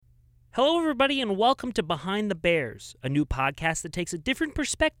Hello, everybody, and welcome to Behind the Bears, a new podcast that takes a different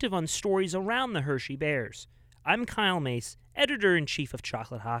perspective on stories around the Hershey Bears. I'm Kyle Mace, editor-in-chief of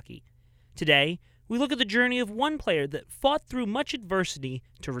Chocolate Hockey. Today, we look at the journey of one player that fought through much adversity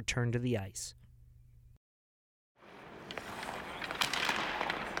to return to the ice.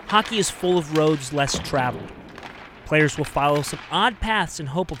 Hockey is full of roads less traveled. Players will follow some odd paths in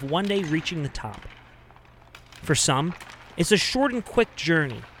hope of one day reaching the top. For some, it's a short and quick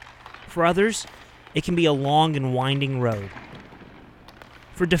journey. For others, it can be a long and winding road.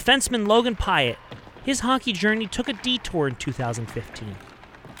 For defenseman Logan Pyatt, his hockey journey took a detour in 2015.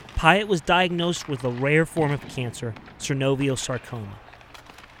 Pyatt was diagnosed with a rare form of cancer, synovial sarcoma.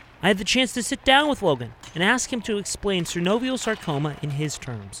 I had the chance to sit down with Logan and ask him to explain synovial sarcoma in his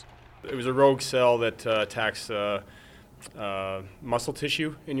terms. It was a rogue cell that attacks muscle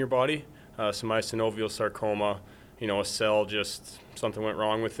tissue in your body. So my synovial sarcoma, a cell something went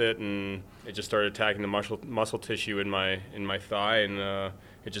wrong with it, and it just started attacking the muscle tissue in my thigh, and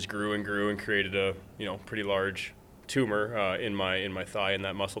it just grew and grew and created a pretty large tumor in my thigh in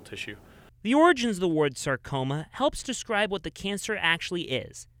that muscle tissue. The origins of the word sarcoma helps describe what the cancer actually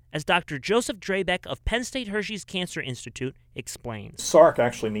is, as Dr. Joseph Drabek of Penn State Hershey's Cancer Institute explains. Sarc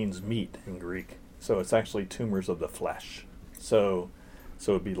actually means meat in Greek, so it's actually tumors of the flesh. So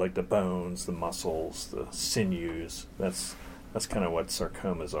it'd be like the bones, the muscles, the sinews. That's kind of what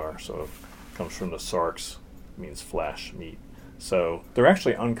sarcomas are. So it comes from the sarx, means flesh, meat. So they're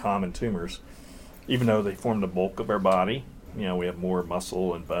actually uncommon tumors, even though they form the bulk of our body. We have more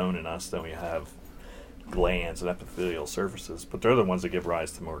muscle and bone in us than we have glands and epithelial surfaces. But they're the ones that give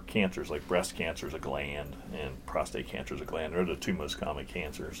rise to more cancers, like breast cancer is a gland and prostate cancer is a gland. They're the two most common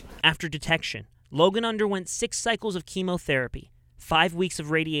cancers. After detection, Logan underwent 6 cycles of chemotherapy, 5 weeks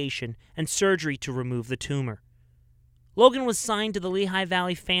of radiation, and surgery to remove the tumor. Logan was signed to the Lehigh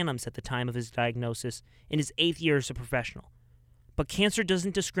Valley Phantoms at the time of his diagnosis in his 8th year as a professional. But cancer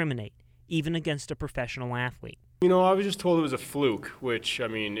doesn't discriminate, even against a professional athlete. I was just told it was a fluke, which,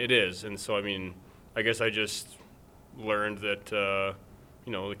 it is. And so, I guess I just learned that,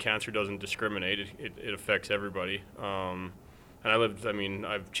 the cancer doesn't discriminate. It affects everybody. And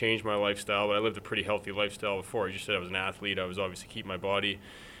I've changed my lifestyle, but I lived a pretty healthy lifestyle before. As you said, I was an athlete. I was obviously keeping my body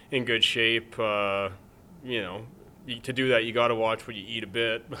in good shape. To do that, you got to watch what you eat a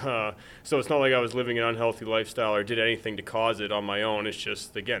bit. So it's not like I was living an unhealthy lifestyle or did anything to cause it on my own. It's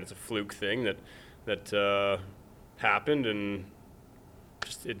just, again, it's a fluke thing that happened, and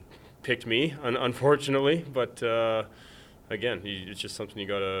just it picked me, unfortunately. But again, it's just something you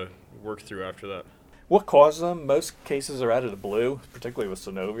got to work through after that. What causes them? Most cases are out of the blue, particularly with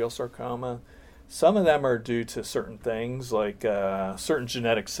synovial sarcoma. Some of them are due to certain things, like certain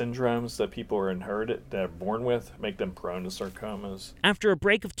genetic syndromes that people are inherited, that are born with, make them prone to sarcomas. After a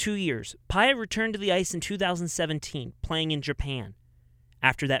break of 2 years, Pyatt returned to the ice in 2017, playing in Japan.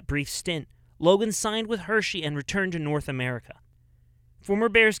 After that brief stint, Logan signed with Hershey and returned to North America. Former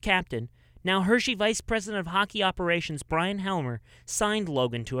Bears captain, now Hershey Vice President of Hockey Operations Brian Helmer, signed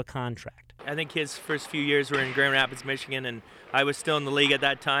Logan to a contract. I think his first few years were in Grand Rapids, Michigan, and I was still in the league at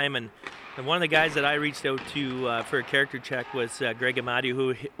that time. And one of the guys that I reached out to for a character check was Greg Amadi,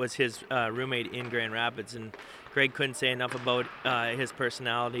 who was his roommate in Grand Rapids. And Greg couldn't say enough about his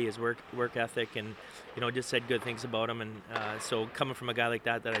personality, his work ethic, and just said good things about him. And so coming from a guy like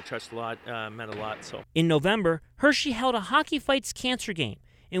that I trust a lot meant a lot. So in November, Hershey held a Hockey Fights Cancer game,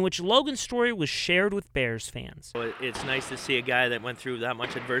 in which Logan's story was shared with Bears fans. It's nice to see a guy that went through that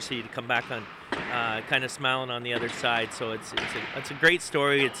much adversity to come back on kind of smiling on the other side. So it's a great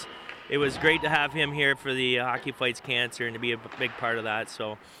story. It was great to have him here for the Hockey Fights Cancer and to be a big part of that.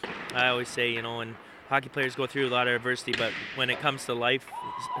 So I always say, and hockey players go through a lot of adversity, but when it comes to life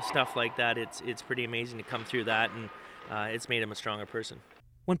stuff like that, it's pretty amazing to come through that, and it's made him a stronger person.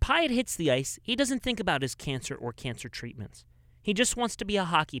 When Pyatt hits the ice, he doesn't think about his cancer or cancer treatments. He just wants to be a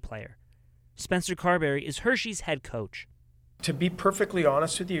hockey player. Spencer Carberry is Hershey's head coach. To be perfectly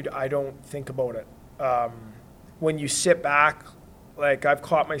honest with you, I don't think about it. When you sit back, like I've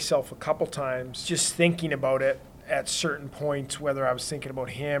caught myself a couple times just thinking about it at certain points, whether I was thinking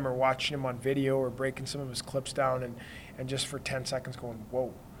about him or watching him on video or breaking some of his clips down and just for 10 seconds going,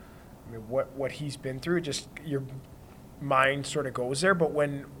 whoa. What he's been through, just your mind sort of goes there. But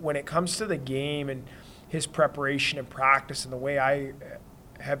when it comes to the game and his preparation and practice and the way I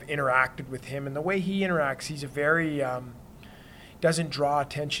have interacted with him and the way he interacts, he's a very doesn't draw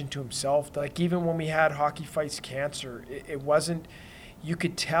attention to himself. Like even when we had Hockey Fights Cancer, it wasn't, you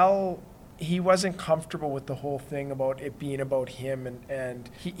could tell he wasn't comfortable with the whole thing about it being about him, and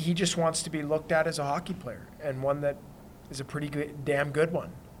he just wants to be looked at as a hockey player, and one that is a pretty good, damn good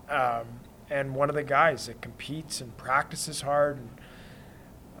one. and one of the guys that competes and practices hard.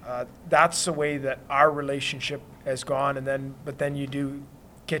 And that's the way that our relationship has gone. But then you do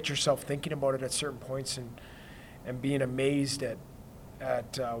get yourself thinking about it at certain points and being amazed at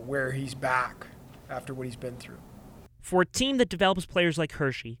where he's back after what he's been through. For a team that develops players like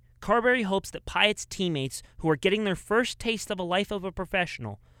Hershey, Carberry hopes that Pyatt's teammates who are getting their first taste of a life of a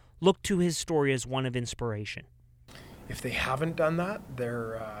professional look to his story as one of inspiration. If they haven't done that,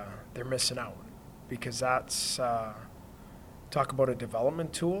 they're missing out, because that's talk about a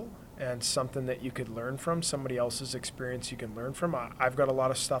development tool and something that you could learn from, somebody else's experience you can learn from. I've got a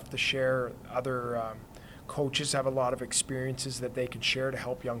lot of stuff to share. Other coaches have a lot of experiences that they can share to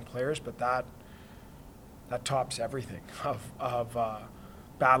help young players, but that tops everything of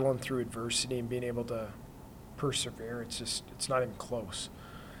battling through adversity and being able to persevere. It's not even close.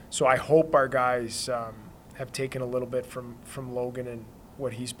 So I hope our guys have taken a little bit from Logan and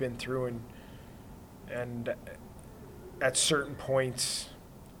what he's been through, and at certain points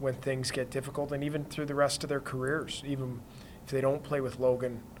when things get difficult, and even through the rest of their careers, even if they don't play with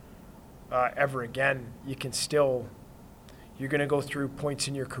Logan ever again, you're going to go through points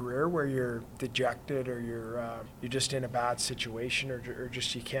in your career where you're dejected, or you're just in a bad situation, or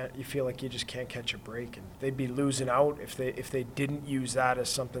just you feel like you just can't catch a break, and they'd be losing out if they didn't use that as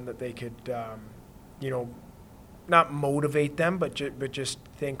something that they could not motivate them, but just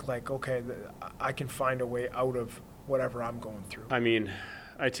think like, okay, I can find a way out of whatever I'm going through. I mean,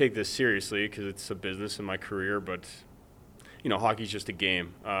 I take this seriously because it's a business in my career, but hockey's just a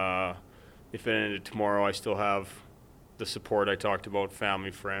game. If it ended tomorrow, I still have the support I talked about,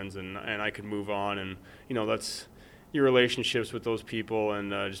 family, friends, and I could move on. And, that's your relationships with those people,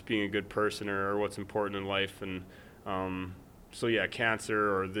 and just being a good person or what's important in life. And so, yeah,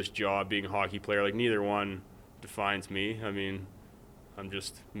 cancer or this job, being a hockey player, like neither one defines me. I mean, I'm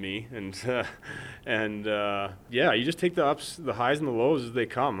just me. And, yeah, you just take the highs and the lows as they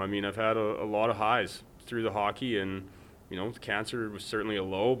come. I mean, I've had a lot of highs through the hockey, and, cancer was certainly a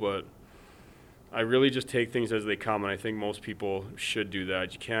low, but I really just take things as they come, and I think most people should do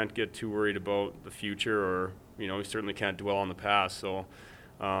that. You can't get too worried about the future, or, you certainly can't dwell on the past. So,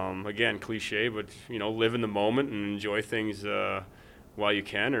 again, cliche, but, live in the moment and enjoy things while you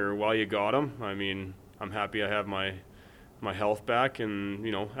can, or while you got them. I mean, I'm happy I have my health back and,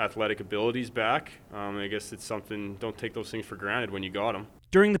 athletic abilities back. I guess it's something, don't take those things for granted when you got them.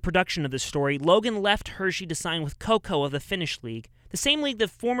 During the production of this story, Logan left Hershey to sign with KOKO of the Finnish League, the same league that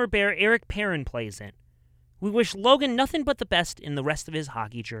former Bear Eric Perrin plays in. We wish Logan nothing but the best in the rest of his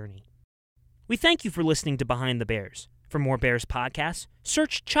hockey journey. We thank you for listening to Behind the Bears. For more Bears podcasts,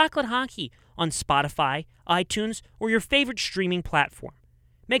 search Chocolate Hockey on Spotify, iTunes, or your favorite streaming platform.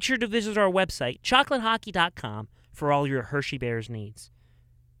 Make sure to visit our website, chocolatehockey.com, for all your Hershey Bears needs.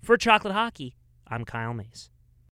 For Chocolate Hockey, I'm Kyle Mace.